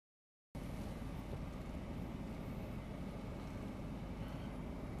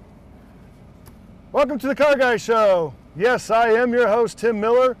Welcome to the Car Guy Show. Yes, I am your host, Tim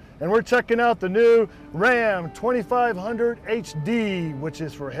Miller, and we're checking out the new Ram 2500 HD, which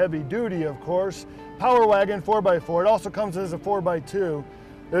is for heavy duty, of course. Power Wagon 4x4. It also comes as a 4x2.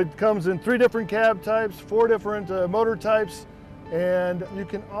 It comes in 3 different cab types, 4 different motor types, and you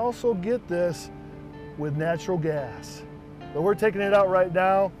can also get this with natural gas. But we're taking it out right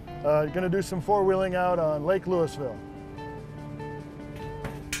now. Going to do some four-wheeling out on Lake Louisville.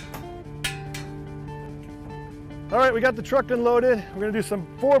 All right, we got the truck unloaded. We're gonna do some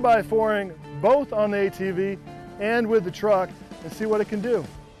 4x4ing both on the ATV and with the truck and see what it can do.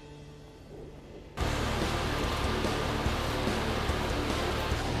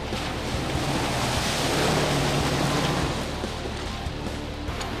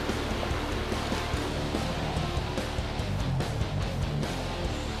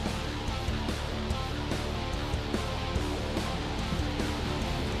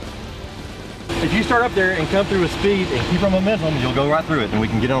 If you start up there and come through with speed and keep our momentum, you'll go right through it and we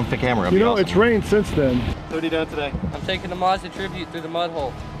can get on the camera. You know, awesome. It's rained since then. So what are you doing today? I'm taking the Mazda Tribute through the mud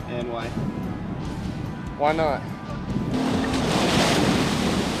hole. And why? Why not?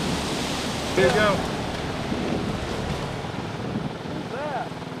 Here you go. Who's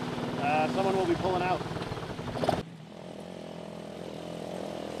that? Someone will be pulling out.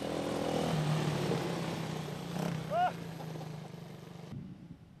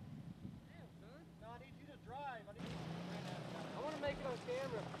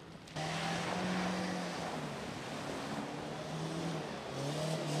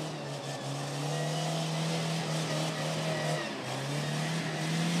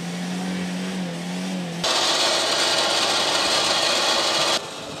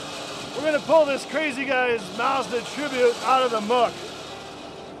 We're gonna pull this crazy guy's Mazda Tribute out of the muck.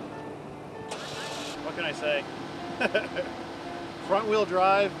 What can I say? Front wheel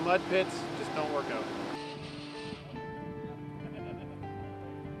drive, mud pits, just don't work out.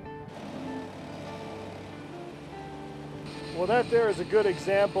 Well, that there is a good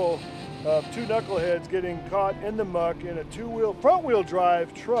example of 2 knuckleheads getting caught in the muck in a front wheel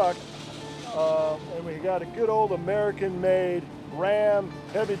drive truck. And we got a good old American-made Ram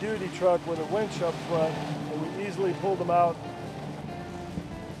heavy-duty truck with a winch up front, and we easily pulled them out.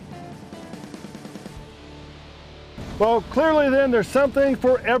 Well, clearly then there's something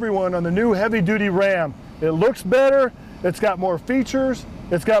for everyone on the new heavy-duty Ram. It looks better, it's got more features,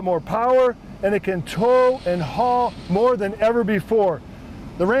 it's got more power, and it can tow and haul more than ever before.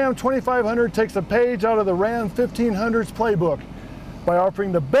 The Ram 2500 takes a page out of the Ram 1500's playbook by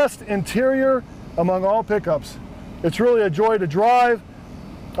offering the best interior among all pickups. It's really a joy to drive.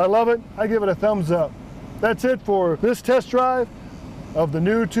 I love it. I give it a thumbs up. That's it for this test drive of the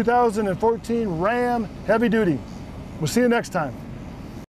new 2014 Ram Heavy Duty. We'll see you next time.